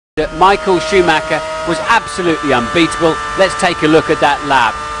Michael Schumacher was absolutely unbeatable. Let's take a look at that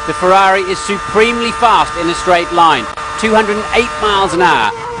lap. The Ferrari is supremely fast in a straight line, 208 miles an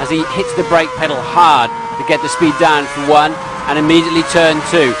hour as he hits the brake pedal hard to get the speed down for one, and immediately turn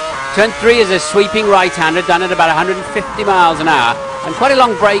two. Turn three is a sweeping right-hander done at about 150 miles an hour, and quite a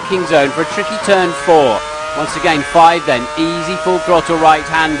long braking zone for a tricky turn four. Once again, five then, easy full throttle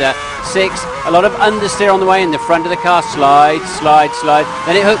right-hander. Six, a lot of understeer on the way in the front of the car, slide, slide, slide.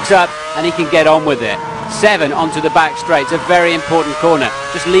 Then it hooks up and he can get on with it. Seven, onto the back straight, it's a very important corner.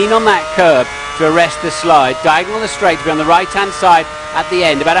 Just lean on that curb to arrest the slide. Diagonal on the straight to be on the right-hand side at the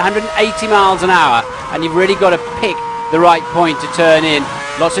end, about 180 miles an hour, and you've really got to pick the right point to turn in.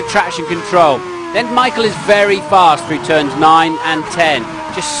 Lots of traction control. Then Michael is very fast through turns 9 and 10,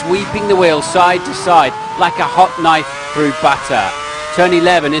 just sweeping the wheel side to side like a hot knife through butter. Turn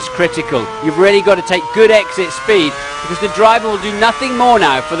 11 is critical. You've really got to take good exit speed, because the driver will do nothing more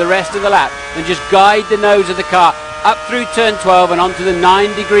now for the rest of the lap than just guide the nose of the car up through turn 12 and onto the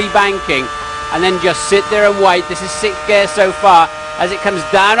 9-degree banking, and then just sit there and wait. This is 6th gear so far. As it comes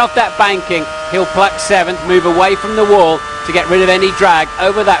down off that banking, he'll pluck 7th, move away from the wall to get rid of any drag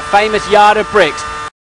over that famous yard of bricks